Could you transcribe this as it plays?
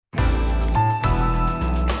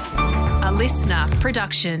listener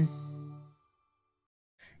production.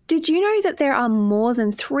 Did you know that there are more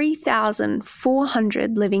than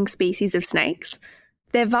 3,400 living species of snakes?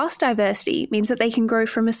 Their vast diversity means that they can grow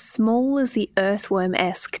from as small as the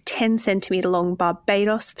earthworm-esque 10-centimetre long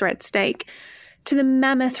Barbados thread snake to the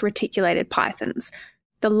mammoth reticulated pythons.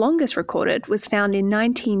 The longest recorded was found in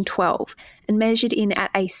 1912 and measured in at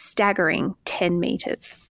a staggering 10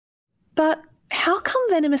 metres. But how come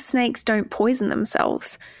venomous snakes don't poison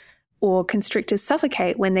themselves? Or constrictors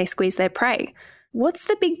suffocate when they squeeze their prey? What's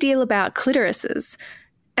the big deal about clitorises?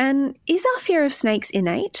 And is our fear of snakes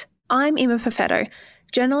innate? I'm Emma Perfetto,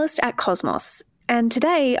 journalist at Cosmos, and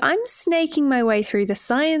today I'm snaking my way through the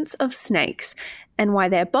science of snakes and why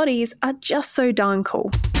their bodies are just so darn cool.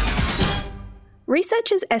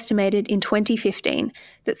 Researchers estimated in 2015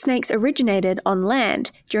 that snakes originated on land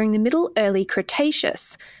during the Middle-Early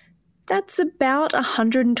Cretaceous. That's about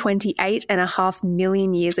 128.5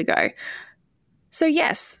 million years ago. So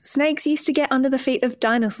yes, snakes used to get under the feet of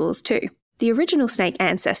dinosaurs too. The original snake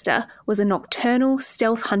ancestor was a nocturnal,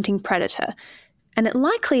 stealth-hunting predator, and it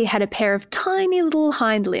likely had a pair of tiny little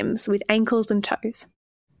hind limbs with ankles and toes.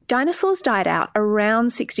 Dinosaurs died out around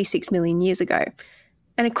 66 million years ago,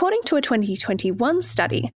 and according to a 2021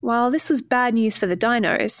 study, while this was bad news for the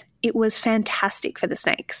dinos, it was fantastic for the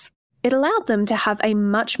snakes. It allowed them to have a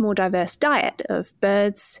much more diverse diet of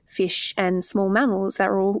birds, fish, and small mammals that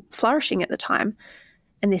were all flourishing at the time,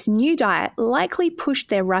 and this new diet likely pushed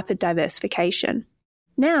their rapid diversification.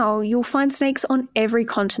 Now you'll find snakes on every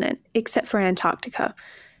continent except for Antarctica,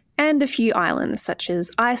 and a few islands such as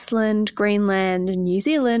Iceland, Greenland, New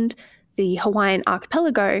Zealand, the Hawaiian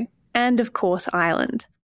archipelago, and of course Ireland.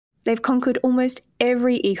 They've conquered almost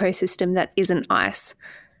every ecosystem that isn't ice.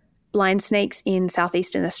 Blind snakes in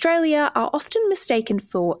southeastern Australia are often mistaken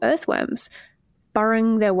for earthworms,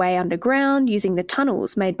 burrowing their way underground using the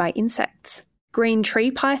tunnels made by insects. Green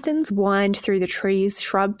tree pythons wind through the trees,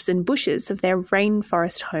 shrubs and bushes of their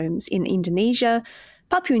rainforest homes in Indonesia,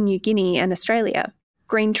 Papua New Guinea and Australia.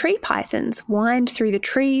 Green tree pythons wind through the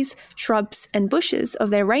trees, shrubs and bushes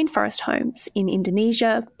of their rainforest homes in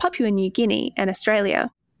Indonesia, Papua New Guinea and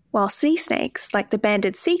Australia, while sea snakes, like the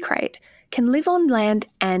banded sea crate, can live on land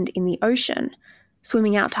and in the ocean,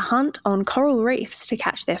 swimming out to hunt on coral reefs to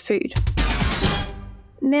catch their food.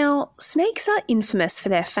 Now, snakes are infamous for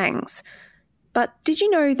their fangs, but did you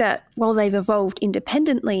know that while they've evolved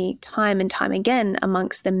independently time and time again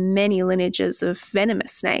amongst the many lineages of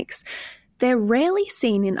venomous snakes, they're rarely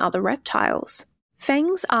seen in other reptiles?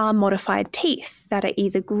 Fangs are modified teeth that are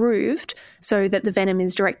either grooved so that the venom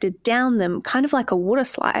is directed down them, kind of like a water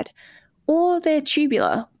slide, or they're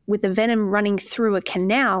tubular, with the venom running through a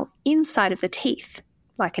canal inside of the teeth,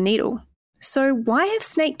 like a needle. So why have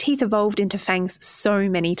snake teeth evolved into fangs so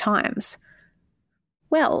many times?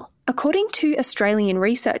 Well, according to Australian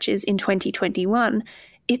researchers in 2021,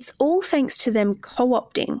 it's all thanks to them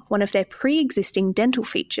co-opting one of their pre-existing dental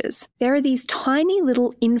features. There are these tiny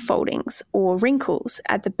little infoldings, or wrinkles,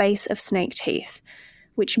 at the base of snake teeth,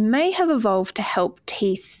 which may have evolved to help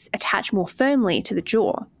teeth attach more firmly to the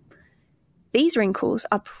jaw. These wrinkles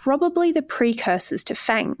are probably the precursors to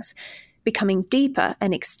fangs, becoming deeper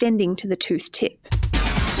and extending to the tooth tip.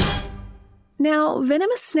 Now,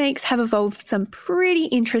 venomous snakes have evolved some pretty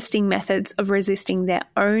interesting methods of resisting their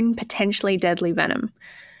own potentially deadly venom.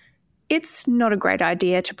 It's not a great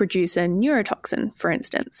idea to produce a neurotoxin, for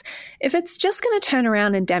instance, if it's just going to turn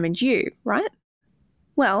around and damage you, right?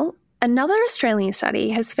 Well, another Australian study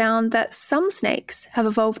has found that some snakes have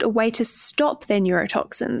evolved a way to stop their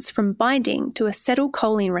neurotoxins from binding to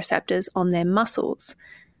acetylcholine receptors on their muscles.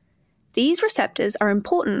 These receptors are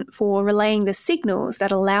important for relaying the signals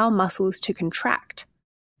that allow muscles to contract.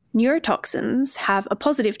 Neurotoxins have a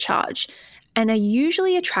positive charge and are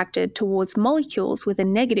usually attracted towards molecules with a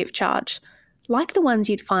negative charge, like the ones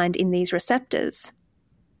you'd find in these receptors.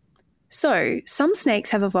 So, some snakes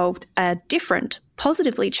have evolved a different,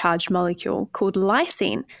 positively charged molecule called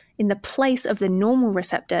lysine in the place of the normal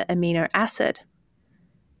receptor amino acid.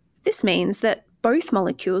 This means that both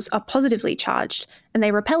molecules are positively charged and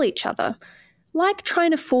they repel each other, like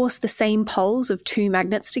trying to force the same poles of two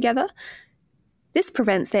magnets together. This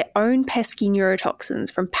prevents their own pesky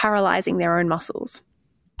neurotoxins from paralysing their own muscles.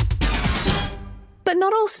 But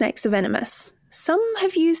not all snakes are venomous. Some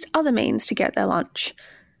have used other means to get their lunch.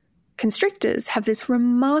 Constrictors have this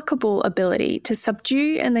remarkable ability to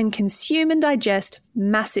subdue and then consume and digest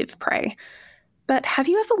massive prey. But have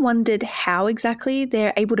you ever wondered how exactly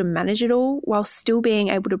they're able to manage it all while still being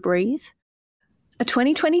able to breathe? A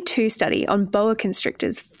 2022 study on boa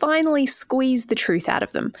constrictors finally squeezed the truth out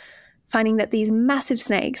of them, finding that these massive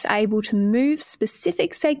snakes are able to move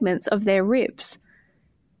specific segments of their ribs.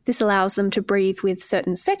 This allows them to breathe with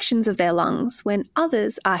certain sections of their lungs when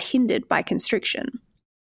others are hindered by constriction.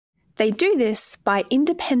 They do this by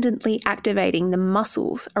independently activating the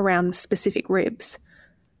muscles around specific ribs.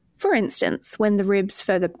 For instance, when the ribs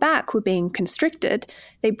further back were being constricted,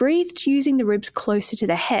 they breathed using the ribs closer to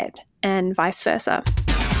the head, and vice versa.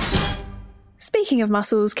 Speaking of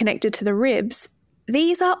muscles connected to the ribs,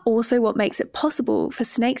 these are also what makes it possible for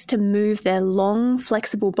snakes to move their long,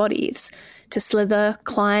 flexible bodies, to slither,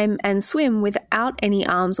 climb, and swim without any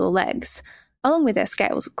arms or legs, along with their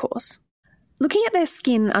scales, of course. Looking at their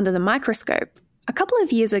skin under the microscope, a couple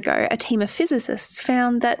of years ago, a team of physicists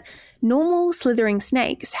found that normal slithering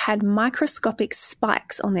snakes had microscopic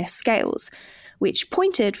spikes on their scales, which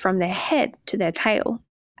pointed from their head to their tail.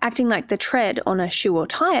 Acting like the tread on a shoe or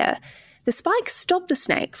tire, the spikes stop the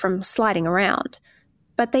snake from sliding around,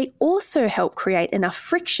 but they also help create enough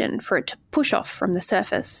friction for it to push off from the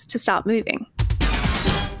surface to start moving.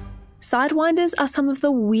 Sidewinders are some of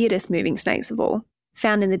the weirdest moving snakes of all.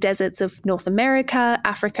 Found in the deserts of North America,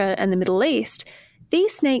 Africa, and the Middle East,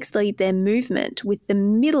 these snakes lead their movement with the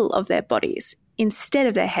middle of their bodies instead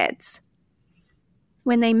of their heads.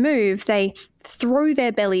 When they move, they throw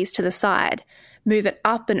their bellies to the side, move it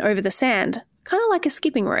up and over the sand, kind of like a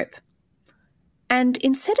skipping rope. And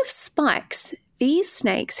instead of spikes, these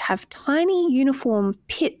snakes have tiny uniform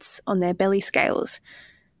pits on their belly scales,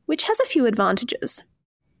 which has a few advantages.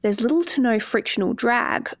 There's little to no frictional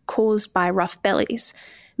drag caused by rough bellies,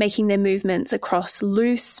 making their movements across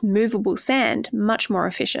loose, movable sand much more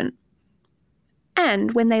efficient.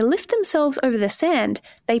 And when they lift themselves over the sand,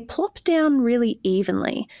 they plop down really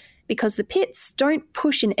evenly because the pits don't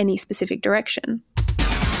push in any specific direction.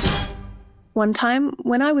 One time,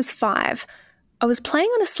 when I was 5, I was playing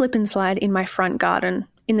on a slip and slide in my front garden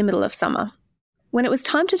in the middle of summer. When it was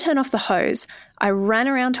time to turn off the hose, I ran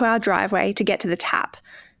around to our driveway to get to the tap,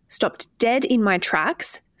 stopped dead in my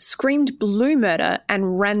tracks, screamed blue murder,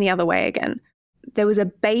 and ran the other way again. There was a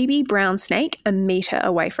baby brown snake a metre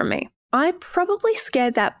away from me. I probably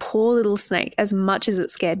scared that poor little snake as much as it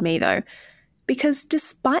scared me though, because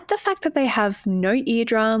despite the fact that they have no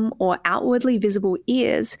eardrum or outwardly visible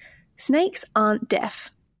ears, snakes aren't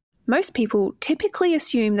deaf. Most people typically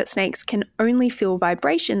assume that snakes can only feel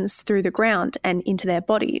vibrations through the ground and into their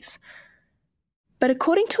bodies. But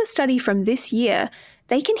according to a study from this year,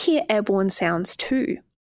 they can hear airborne sounds too.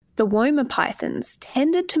 The Woma pythons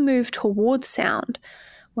tended to move towards sound,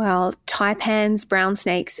 while taipans, brown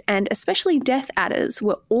snakes, and especially death adders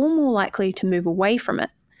were all more likely to move away from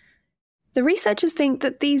it. The researchers think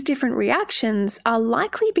that these different reactions are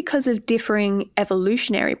likely because of differing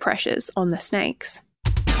evolutionary pressures on the snakes.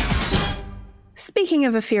 Speaking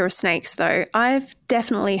of a fear of snakes, though, I've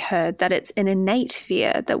definitely heard that it's an innate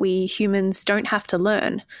fear that we humans don't have to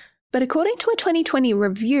learn. But according to a 2020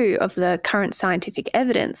 review of the current scientific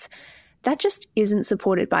evidence, that just isn't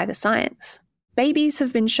supported by the science. Babies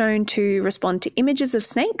have been shown to respond to images of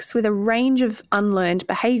snakes with a range of unlearned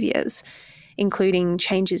behaviours, including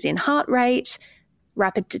changes in heart rate,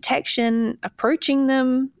 rapid detection, approaching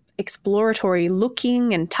them, exploratory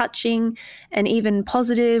looking and touching, and even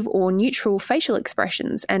positive or neutral facial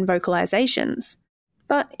expressions and vocalizations.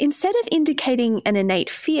 But instead of indicating an innate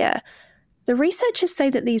fear, the researchers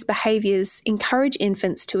say that these behaviours encourage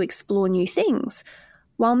infants to explore new things,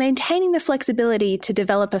 while maintaining the flexibility to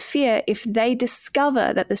develop a fear if they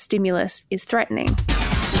discover that the stimulus is threatening.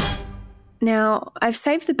 Now, I've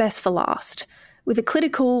saved the best for last, with a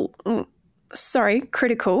critical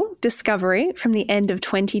discovery from the end of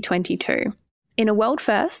 2022. In a world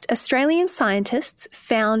first, Australian scientists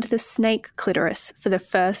found the snake clitoris for the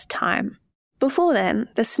first time. Before then,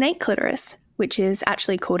 the snake clitoris, which is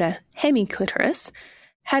actually called a hemiclitoris,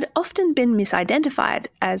 had often been misidentified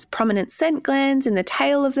as prominent scent glands in the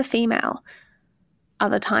tail of the female.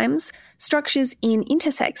 Other times, structures in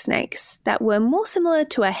intersex snakes that were more similar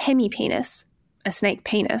to a hemipenis, a snake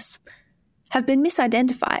penis, have been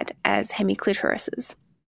misidentified as hemiclitorises.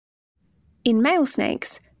 In male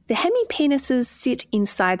snakes, the hemipenises sit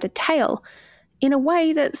inside the tail in a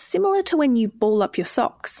way that's similar to when you ball up your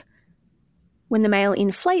socks. When the male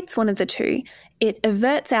inflates one of the two, it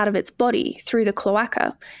everts out of its body through the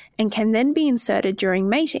cloaca and can then be inserted during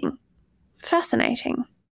mating. Fascinating.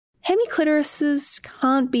 Hemiclitorises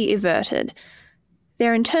can't be everted.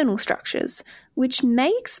 They're internal structures, which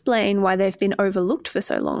may explain why they've been overlooked for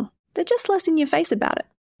so long. They're just less in your face about it.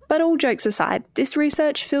 But all jokes aside, this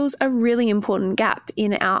research fills a really important gap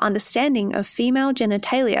in our understanding of female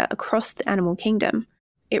genitalia across the animal kingdom.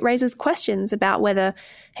 It raises questions about whether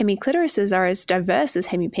hemiclitoruses are as diverse as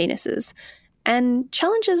hemipenises, and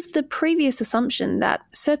challenges the previous assumption that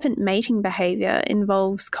serpent mating behaviour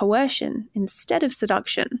involves coercion instead of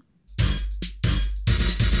seduction.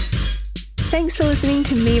 Thanks for listening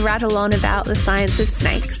to me rattle on about the science of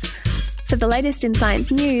snakes. For the latest in science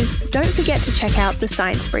news, don't forget to check out the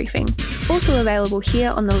Science Briefing, also available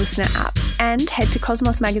here on the Listener app, and head to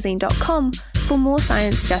cosmosmagazine.com for more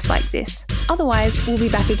science just like this. Otherwise, we'll be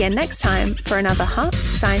back again next time for another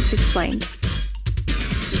Science Explained.